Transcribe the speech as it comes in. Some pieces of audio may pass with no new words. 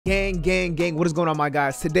Gang, what is going on, my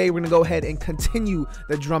guys? Today we're gonna go ahead and continue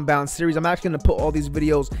the drum bounce series. I'm actually gonna put all these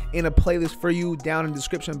videos in a playlist for you down in the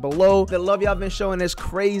description below. The love y'all been showing is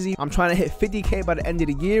crazy. I'm trying to hit 50K by the end of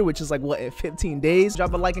the year, which is like what, in 15 days.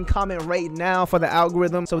 Drop a like and comment right now for the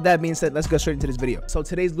algorithm. So with that being said, let's go straight into this video. So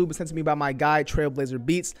today's loop is sent to me by my guy Trailblazer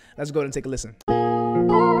Beats. Let's go ahead and take a listen.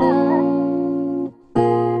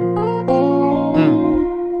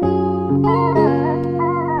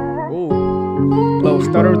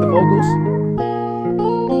 Stutter with the vocals.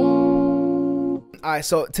 Alright,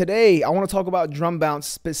 so today I want to talk about drum bounce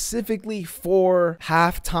specifically for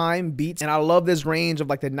halftime beats, and I love this range of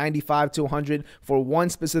like the 95 to 100 for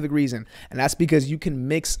one specific reason, and that's because you can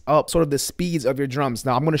mix up sort of the speeds of your drums.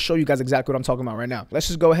 Now I'm going to show you guys exactly what I'm talking about right now. Let's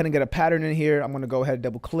just go ahead and get a pattern in here. I'm going to go ahead and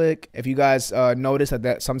double click. If you guys notice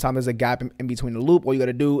that sometimes there's a gap in between the loop, all you got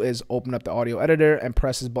to do is open up the audio editor and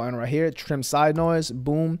press this button right here, trim side noise,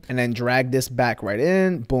 boom, and then drag this back right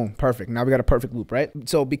in, boom, perfect. Now we got a perfect loop, right?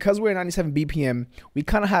 So because we're at 97 BPM, we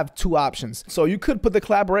kind of have two options. So you could put the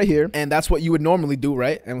clap right here, and that's what you would normally do,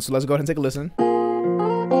 right? And so let's go ahead and take a listen.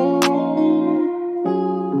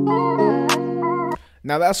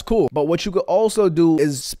 Now that's cool, but what you could also do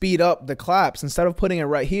is speed up the claps. Instead of putting it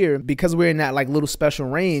right here, because we're in that like little special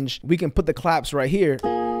range, we can put the claps right here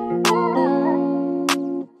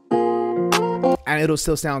and it'll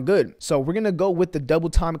still sound good. So we're gonna go with the double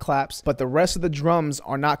time claps, but the rest of the drums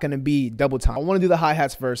are not gonna be double time. I want to do the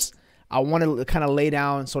hi-hats first. I want to kind of lay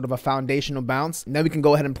down sort of a foundational bounce, and then we can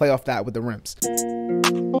go ahead and play off that with the rims.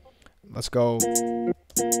 Let's go.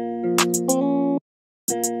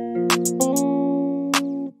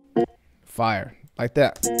 Fire. Like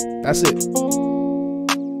that. That's it.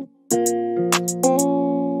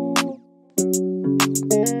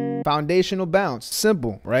 Foundational bounce.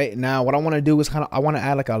 Simple, right? Now what I want to do is I want to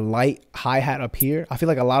add like a light hi-hat up here. I feel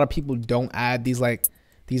like a lot of people don't add these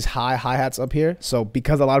high hi-hats up here. So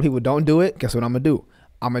because a lot of people don't do it, guess what I'm gonna do?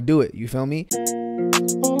 I'm gonna do it. You feel me?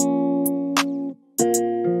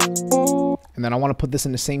 And then I want to put this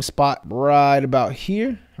in the same spot right about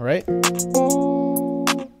here, right?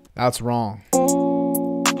 That's wrong.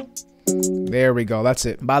 There we go. That's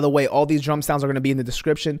it. By the way, all these drum sounds are going to be in the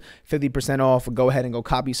description. 50% off. Go ahead and go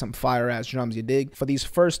copy some fire ass drums, you dig? For these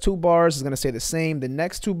first two bars, it's going to stay the same. The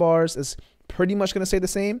next two bars is pretty much going to stay the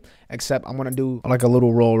same, except I'm going to do like a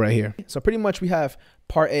little roll right here. So pretty much we have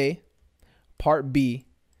part A, part B.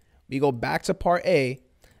 We go back to part A.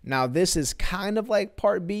 Now this is kind of like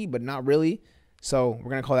part B, but not really. So we're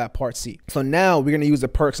going to call that part C. So now we're going to use the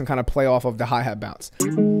perks and kind of play off of the hi-hat bounce.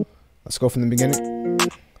 Let's go from the beginning.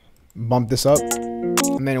 Bump this up.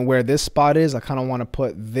 And then where this spot is, I kind of want to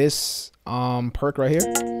put this perk right here.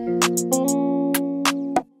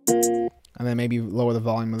 And then maybe lower the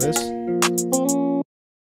volume of this.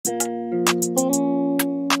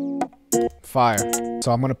 Fire.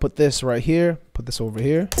 So I'm going to put this right here, put this over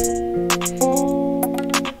here.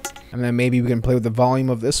 And then maybe we can play with the volume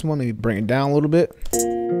of this one, maybe bring it down a little bit.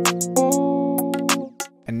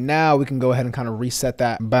 And now we can go ahead and kind of reset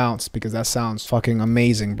that bounce because that sounds fucking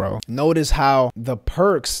amazing, bro. Notice how the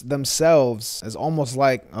perks themselves is almost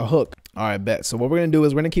like a hook. All right, bet. So what we're going to do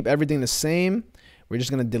is we're going to keep everything the same. We're just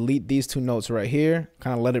going to delete these two notes right here,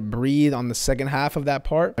 kind of let it breathe on the second half of that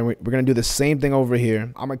part. And we're going to do the same thing over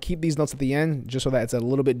here. I'm going to keep these notes at the end just so that it's a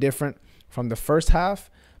little bit different from the first half.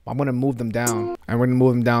 I'm going to move them down, and we're going to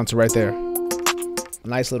move them down to right there. A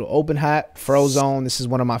nice little open hat, Frozone. This is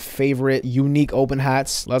one of my favorite unique open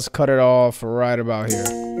hats. Let's cut it off right about here.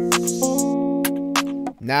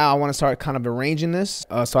 Now I want to start kind of arranging this.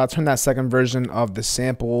 So I turned that second version of the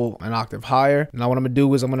sample an octave higher. Now what I'm going to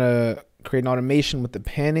do is I'm going to create an automation with the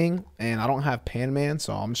panning, and I don't have Pan Man,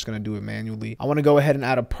 so I'm just going to do it manually. I want to go ahead and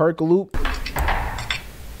add a perk loop.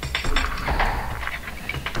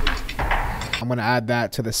 I'm going to add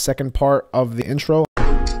that to the second part of the intro.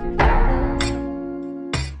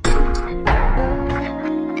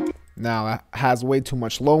 Now that has way too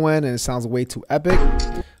much low end and it sounds way too epic.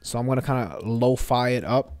 So I'm going to kind of lo-fi it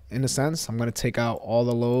up in a sense. I'm going to take out all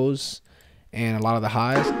the lows and a lot of the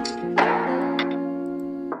highs.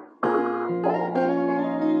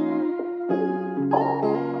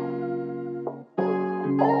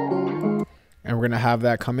 And we're going to have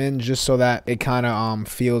that come in just so that it kind of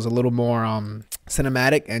feels a little more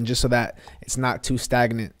cinematic, and just so that it's not too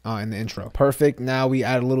stagnant in the intro. Perfect. Now we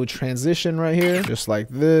add a little transition right here, just like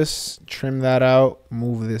this. Trim that out,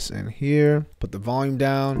 move this in here, put the volume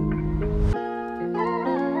down.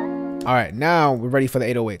 All right, now we're ready for the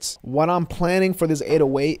 808s. What I'm planning for this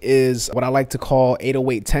 808 is what I like to call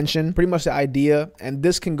 808 tension. Pretty much the idea, and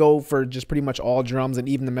this can go for just pretty much all drums and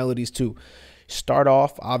even the melodies too. start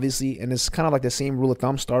off, obviously, and it's kind of like the same rule of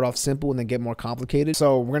thumb, start off simple and then get more complicated.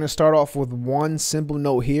 So we're going to start off with one simple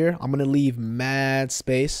note here. I'm going to leave mad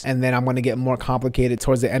space, and then I'm going to get more complicated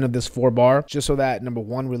towards the end of this 4-bar, just so that, number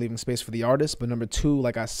one, we're leaving space for the artist, but number two,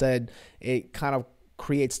 like I said, it kind of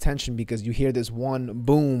creates tension because you hear this one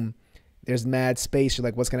boom, there's mad space, you're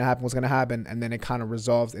like, what's gonna happen, and then it kind of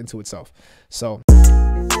resolves into itself. So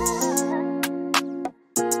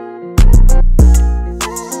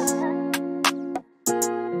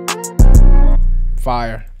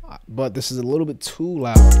fire, but this is a little bit too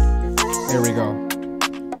loud. There we go.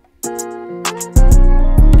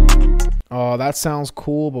 Oh, that sounds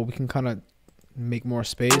cool, but we can kind of make more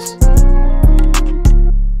space.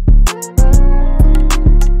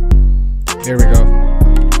 There we go.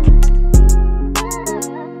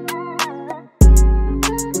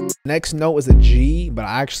 Next note is a G, but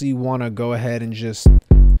I actually want to go ahead and just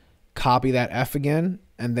copy that F again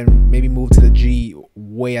and then maybe move to the G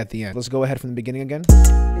way at the end. Let's go ahead from the beginning again,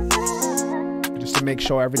 just to make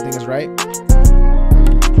sure everything is right.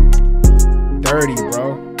 Dirty,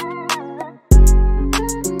 bro.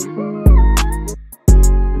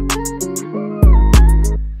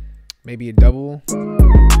 Maybe a double.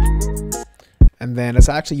 And then let's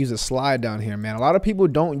actually use a slide down here, man. A lot of people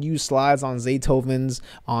don't use slides on Beethovens,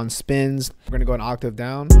 on spins. We're gonna go an octave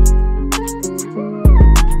down.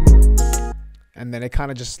 And then it kind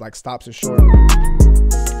of just like stops it short.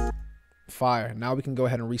 Fire. Now we can go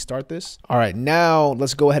ahead and restart this. All right, now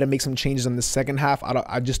let's go ahead and make some changes on the second half.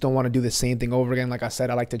 I just don't want to do the same thing over again. Like I said,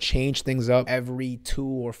 I like to change things up every 2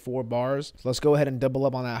 or 4 bars. So let's go ahead and double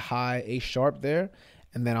up on that high A sharp there.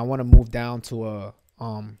 And then I want to move down to a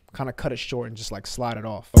kind of cut it short and just like slide it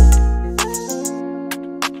off.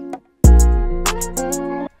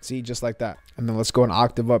 See, just like that. And then let's go an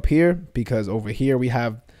octave up here, because over here we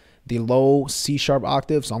have the low C sharp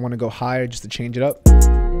octave. So I'm going to go higher just to change it up.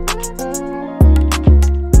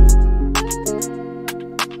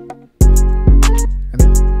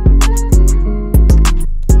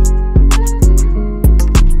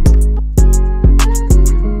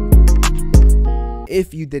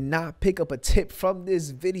 If you did not pick up a tip from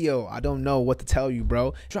this video, I don't know what to tell you,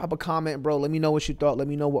 bro. Drop a comment, bro. Let me know what you thought. Let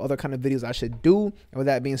me know what other kind of videos I should do. And with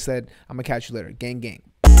that being said, I'm gonna catch you later. Gang, gang.